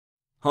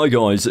Hi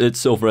guys, it's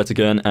Silverette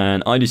again,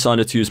 and I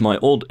decided to use my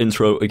old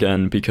intro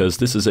again because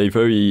this is a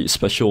very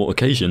special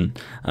occasion.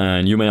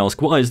 And you may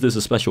ask, why is this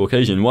a special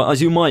occasion? Well,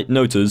 as you might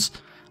notice,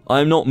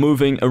 I'm not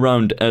moving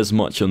around as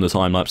much on the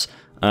time-lapse,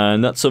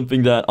 and that's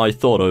something that I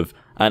thought of,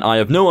 and I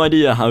have no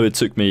idea how it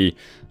took me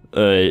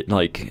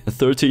like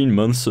 13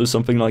 months or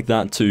something like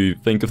that to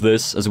think of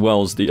this, as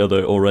well as the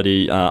other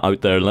already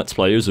out there Let's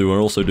Players who are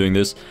also doing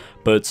this.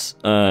 But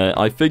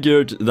I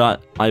figured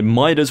that I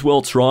might as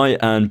well try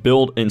and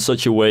build in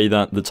such a way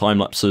that the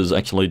time-lapses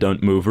actually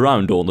don't move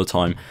around all the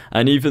time.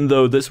 And even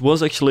though this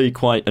was actually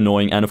quite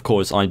annoying, and of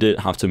course I did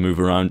have to move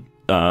around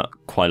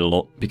quite a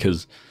lot,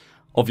 because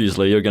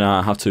obviously you're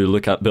gonna have to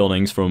look at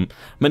buildings from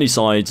many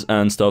sides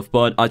and stuff,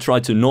 but I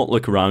tried to not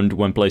look around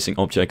when placing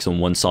objects on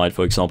one side,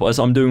 for example, as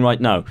I'm doing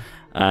right now.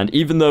 And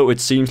even though it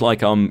seems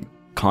like I'm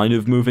kind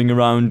of moving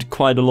around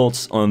quite a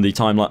lot on the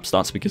time-lapse,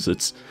 that's because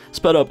it's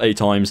sped up 8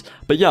 times.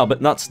 But yeah,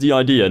 but that's the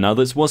idea. Now,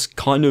 this was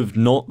kind of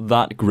not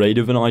that great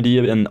of an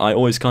idea, and I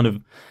always kind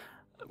of,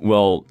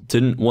 well,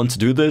 didn't want to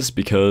do this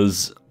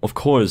because, of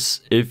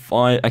course, if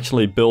I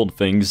actually build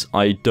things,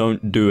 I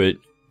don't do it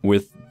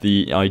with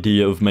the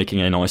idea of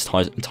making a nice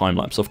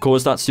time-lapse. Of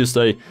course, that's just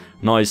a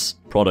nice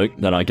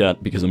product that I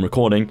get because I'm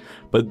recording,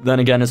 but then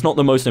again, it's not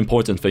the most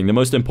important thing. The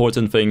most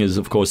important thing is,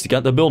 of course, to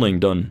get the building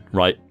done,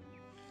 right?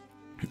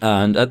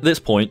 And at this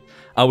point,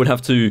 I would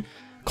have to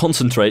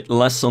concentrate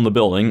less on the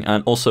building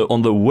and also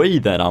on the way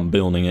that I'm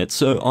building it,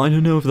 so I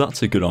don't know if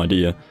that's a good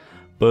idea.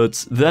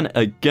 But then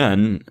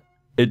again,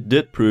 it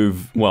did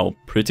prove, well,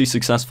 pretty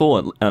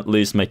successful, at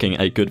least making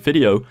a good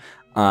video.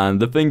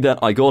 And the thing that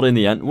I got in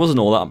the end wasn't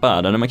all that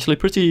bad, and I'm actually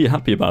pretty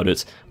happy about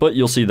it. But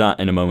you'll see that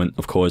in a moment,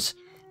 of course.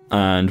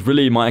 And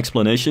really, my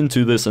explanation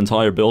to this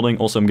entire building,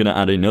 also I'm going to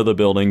add another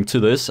building to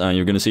this, and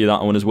you're going to see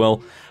that one as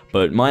well.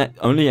 But my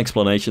only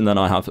explanation that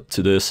I have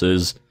to this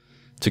is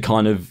to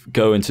kind of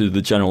go into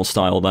the general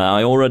style that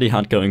I already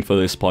had going for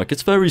this park.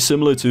 It's very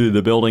similar to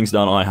the buildings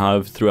that I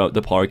have throughout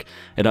the park.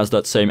 It has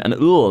that same, and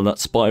ugh, that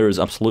spire is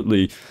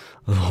absolutely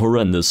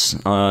horrendous.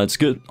 It's a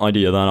good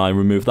idea that I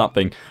removed that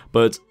thing,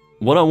 but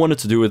what I wanted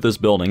to do with this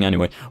building,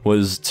 anyway,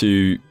 was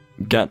to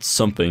get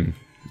something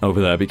over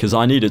there, because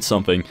I needed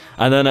something.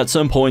 And then at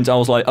some point, I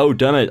was like, oh,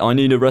 damn it, I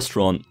need a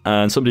restaurant.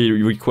 And somebody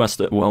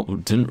requested, well,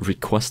 didn't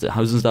request it.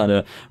 How is that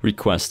a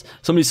request?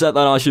 Somebody said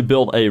that I should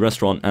build a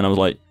restaurant, and I was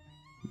like,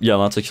 yeah,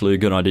 that's actually a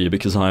good idea,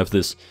 because I have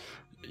this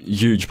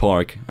huge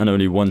park and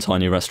only one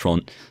tiny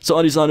restaurant. So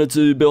I decided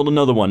to build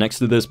another one next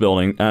to this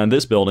building, and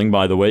this building,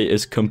 by the way,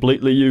 is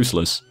completely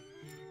useless.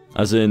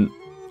 As in,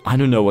 I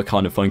don't know what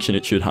kind of function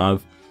it should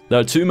have. There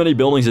are too many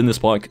buildings in this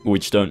park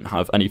which don't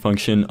have any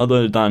function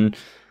other than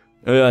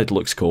it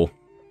looks cool.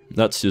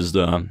 That's just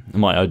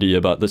my idea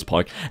about this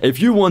park. If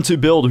you want to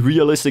build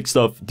realistic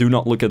stuff, do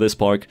not look at this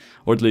park,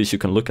 or at least you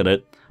can look at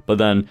it, but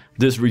then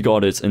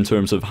disregard it in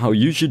terms of how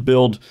you should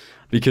build,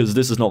 because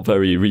this is not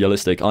very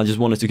realistic. I just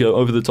wanted to go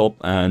over the top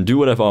and do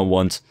whatever I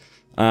want,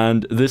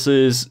 and this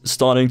is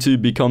starting to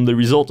become the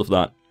result of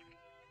that.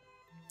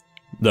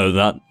 Though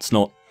that's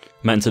not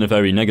meant in a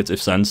very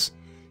negative sense,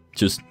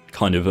 just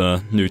kind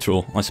of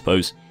neutral, I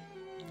suppose.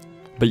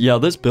 But yeah,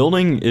 this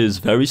building is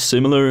very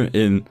similar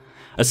in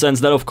a sense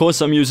that, of course,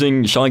 I'm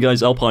using Shy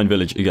Guy's Alpine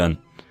Village again,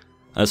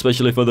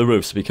 especially for the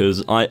roofs,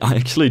 because I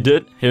actually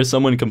did hear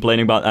someone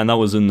complaining about, and that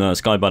was in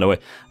Sky, by the way,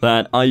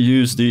 that I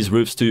use these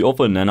roofs too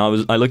often, and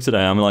I looked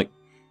today, I'm like,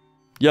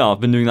 yeah, I've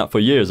been doing that for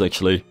years,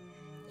 actually.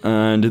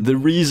 And the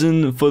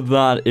reason for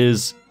that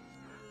is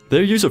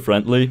they're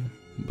user-friendly,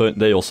 but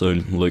they also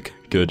look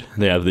good.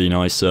 They have the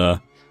nice,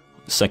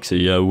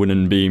 sexy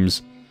wooden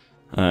beams,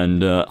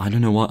 and I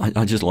don't know why,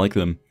 I just like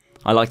them.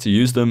 I like to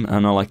use them,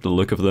 and I like the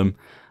look of them,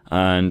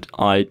 and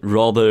I'd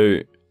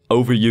rather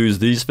overuse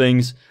these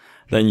things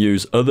than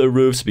use other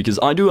roofs, because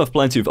I do have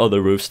plenty of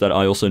other roofs that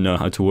I also know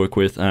how to work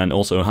with and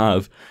also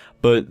have,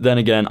 but then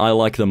again, I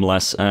like them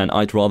less, and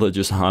I'd rather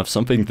just have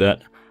something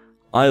that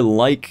I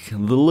like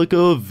the look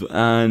of,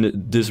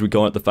 and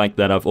disregard the fact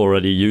that I've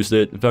already used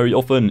it very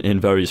often in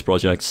various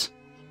projects.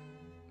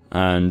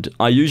 And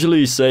I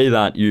usually say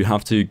that you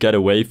have to get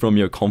away from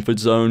your comfort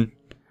zone,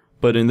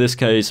 but in this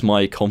case,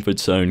 my comfort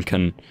zone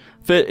can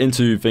fit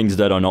into things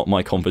that are not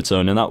my comfort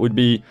zone, and that would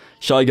be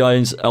Shy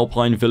Guy's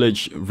Alpine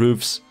Village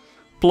roofs,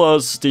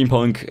 plus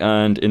steampunk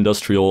and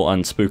industrial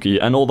and spooky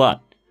and all that.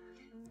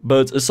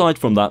 But aside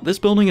from that, this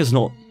building is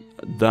not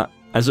that,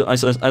 as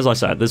I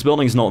said, this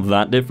building is not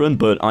that different,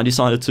 but I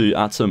decided to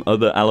add some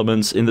other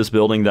elements in this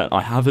building that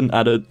I haven't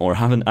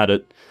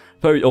added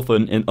very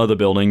often in other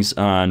buildings,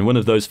 and one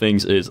of those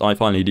things is I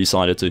finally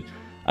decided to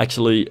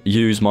actually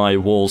use my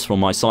walls from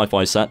my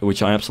sci-fi set,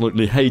 which I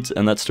absolutely hate,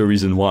 and that's the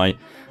reason why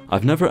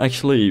I've never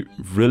actually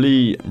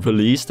really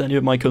released any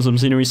of my custom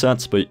scenery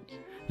sets, but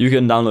you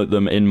can download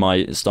them in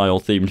my style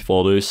themed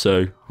folder,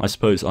 so I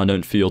suppose I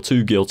don't feel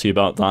too guilty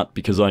about that,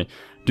 because I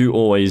do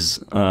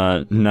always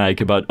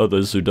nag about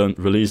others who don't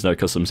release their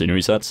custom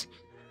scenery sets.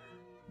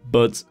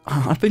 But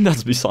I think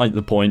that's beside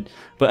the point.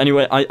 But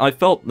anyway, I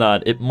felt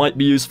that it might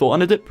be useful,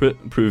 and it did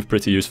prove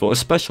pretty useful,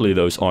 especially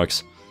those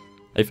arcs.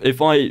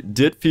 If I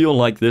did feel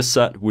like this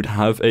set would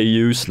have a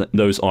use,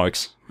 those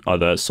arcs are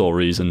the sole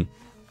reason.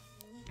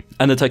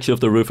 And the texture of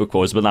the roof, of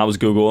course, but that was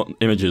Google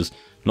Images,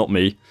 not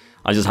me.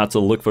 I just had to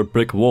look for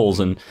brick walls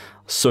and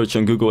search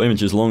on Google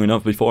Images long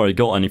enough before I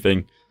got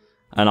anything.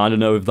 And I don't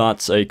know if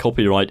that's a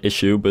copyright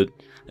issue, but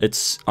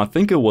I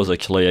think it was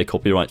actually a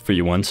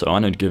copyright-free one, so I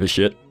don't give a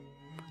shit.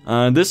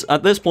 At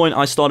this point,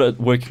 I started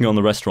working on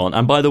the restaurant,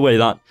 and by the way,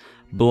 that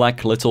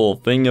black little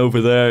thing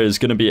over there is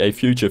gonna be a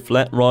future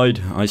flat ride.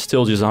 I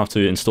still just have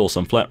to install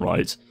some flat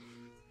rides,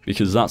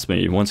 because that's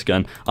me, once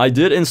again. I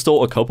did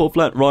install a couple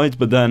flat rides,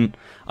 but then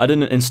I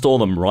didn't install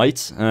them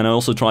right, and I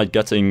also tried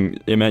getting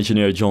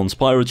Imagineer John's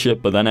pirate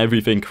ship, but then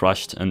everything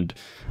crashed, and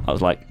I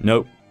was like,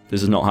 nope,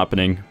 this is not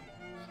happening.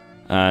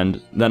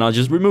 And then I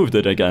just removed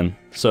it again,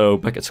 so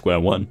back at square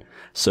one.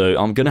 So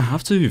I'm gonna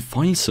have to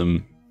find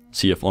some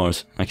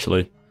CFRs,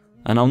 actually.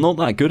 And I'm not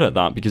that good at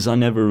that, because I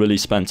never really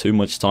spent too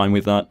much time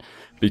with that,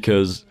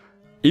 because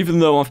even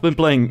though I've been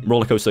playing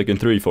Roller Coaster Tycoon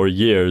 3 for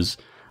years,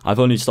 I've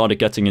only started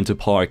getting into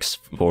parks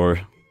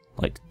for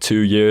like 2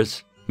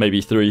 years,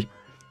 maybe 3.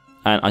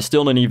 And I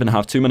still don't even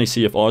have too many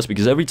CFRs,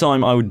 because every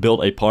time I would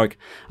build a park,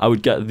 I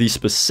would get the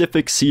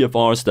specific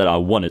CFRs that I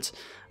wanted.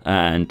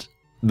 And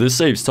this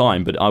saves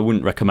time, but I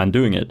wouldn't recommend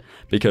doing it.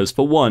 Because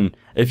for one,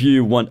 if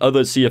you want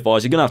other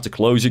CFRs, you're gonna have to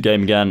close your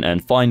game again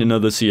and find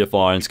another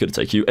CFR, and it's gonna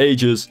take you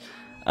ages.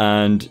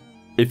 And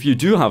if you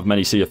do have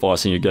many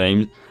CFRs in your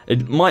game,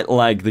 it might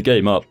lag the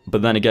game up,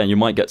 but then again, you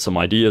might get some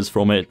ideas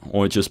from it,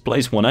 or just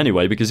place one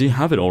anyway, because you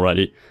have it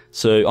already.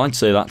 So I'd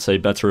say that's a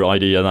better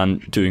idea than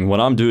doing what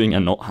I'm doing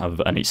and not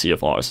have any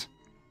CFRs.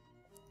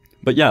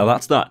 But yeah,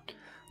 that's that.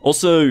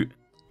 Also,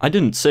 I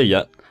didn't say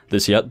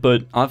this yet,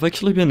 but I've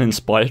actually been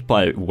inspired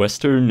by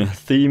Western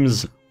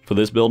themes for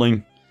this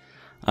building,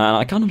 and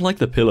I kind of like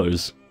the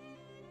pillars.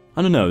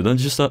 I don't know, they're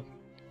just that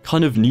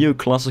kind of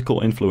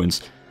neoclassical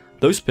influence.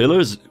 Those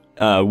pillars,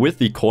 with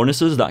the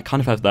cornices that kind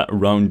of have that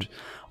round,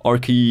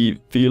 archy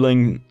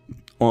feeling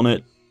on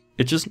it,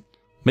 it just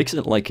makes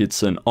it like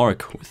it's an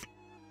arc with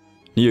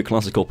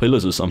neoclassical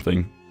pillars or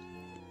something.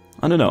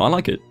 I don't know, I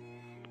like it.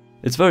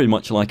 It's very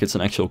much like it's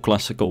an actual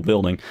classical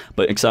building,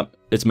 but except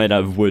it's made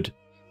out of wood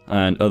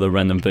and other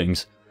random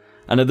things.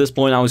 And at this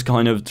point I was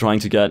kind of trying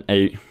to get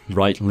a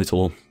right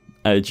little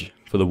edge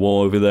for the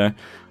wall over there.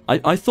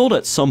 I thought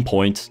at some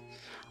point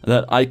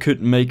that I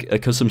could make a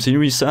custom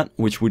scenery set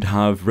which would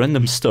have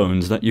random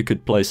stones that you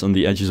could place on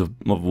the edges of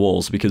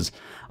walls, because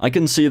I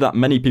can see that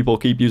many people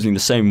keep using the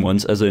same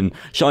ones, as in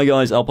Shy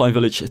Guys Alpine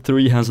Village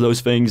 3 has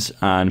those things,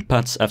 and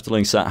Pat's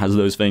Efteling set has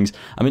those things,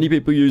 and many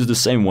people use the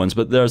same ones,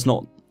 but there's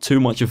not too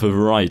much of a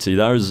variety.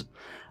 There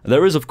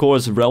is of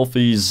course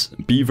Ralphie's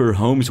Beaver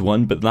Homes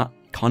one, but that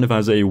kind of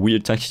has a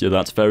weird texture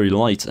that's very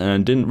light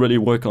and didn't really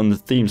work on the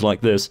themes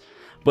like this,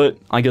 but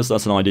I guess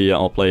that's an idea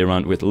I'll play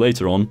around with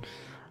later on.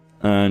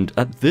 And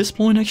at this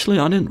point, actually,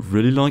 I didn't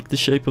really like the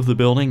shape of the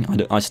building.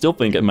 I still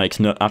think it makes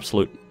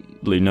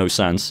absolutely no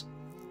sense.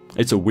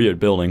 It's a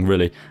weird building,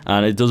 really.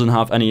 And it doesn't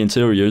have any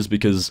interiors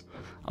because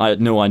I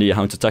had no idea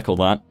how to tackle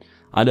that.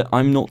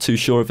 I'm not too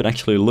sure if it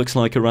actually looks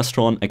like a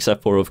restaurant,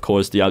 except for, of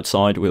course, the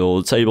outside with all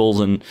the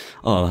tables and...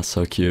 Oh, that's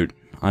so cute.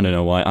 I don't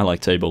know why. I like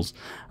tables.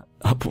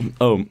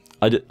 Oh,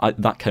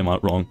 that came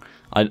out wrong.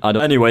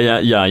 Anyway,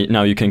 yeah,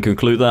 now you can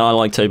conclude that I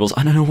like tables.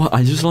 I don't know what,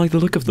 I just like the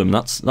look of them.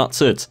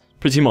 That's it.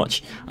 Pretty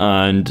much,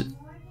 and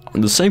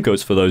the same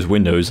goes for those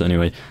windows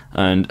anyway.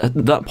 And at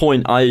that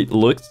point I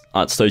looked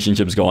at Station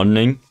Jim's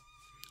gardening,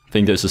 I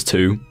think this is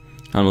 2,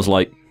 and was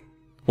like,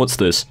 what's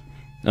this?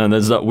 And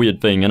there's that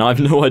weird thing, and I have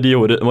no idea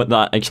what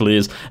that actually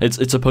is.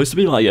 It's supposed to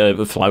be like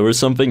a flower or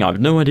something. I have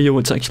no idea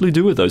what to actually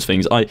do with those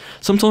things.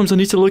 Sometimes I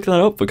need to look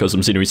that up for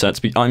custom scenery sets.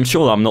 I'm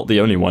sure I'm not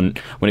the only one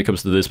when it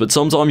comes to this, but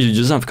sometimes you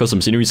just have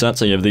custom scenery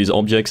sets and you have these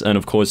objects, and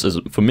of course,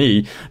 for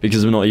me,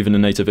 because I'm not even a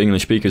native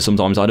English speaker,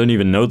 sometimes I don't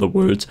even know the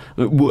words.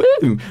 Whoa!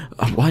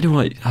 Why do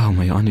I... Oh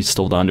my god, I need to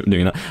stop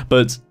doing that.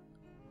 But...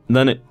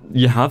 then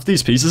you have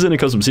these pieces in a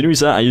custom scenery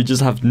set and you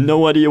just have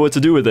no idea what to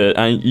do with it,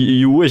 and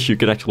you wish you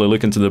could actually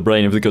look into the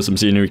brain of the custom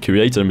scenery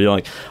creator and be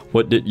like,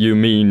 what did you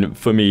mean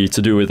for me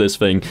to do with this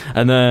thing?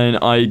 And then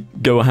I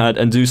go ahead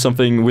and do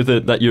something with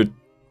it that you're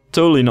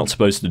totally not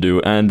supposed to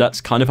do, and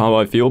that's kind of how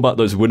I feel about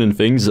those wooden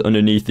things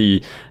underneath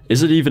the...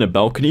 Is it even a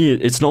balcony?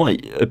 It's not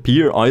a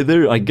pier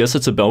either. I guess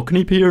it's a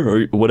balcony pier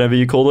or whatever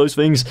you call those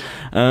things,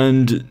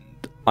 and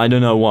I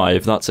don't know why,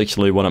 if that's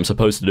actually what I'm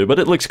supposed to do, but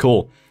it looks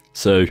cool,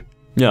 so...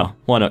 yeah,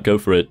 why not go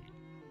for it?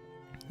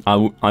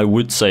 I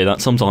would say that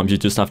sometimes you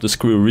just have to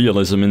screw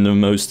realism in the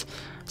most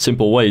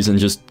simple ways and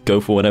just go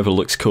for whatever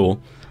looks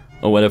cool.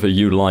 Or whatever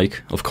you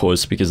like, of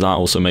course, because that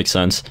also makes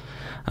sense.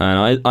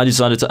 And I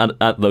decided to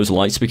add those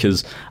lights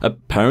because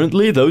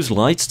apparently those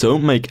lights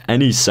don't make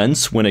any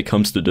sense when it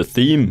comes to the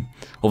theme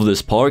of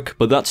this park.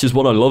 But that's just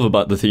what I love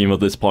about the theme of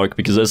this park,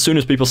 because as soon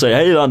as people say,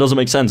 hey, that doesn't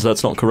make sense,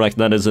 that's not correct,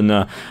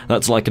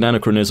 that's like an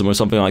anachronism or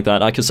something like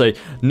that, I can say,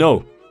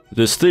 no.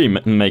 This theme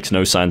makes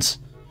no sense.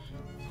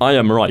 I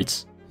am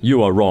right.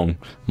 You are wrong.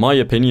 My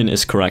opinion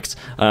is correct.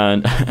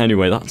 And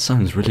anyway, that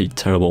sounds really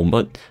terrible,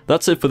 but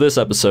that's it for this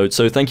episode,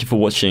 so thank you for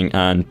watching,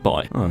 and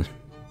bye. Oh.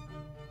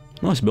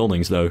 Nice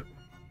buildings though.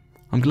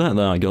 I'm glad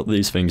that I got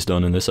these things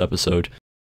done in this episode.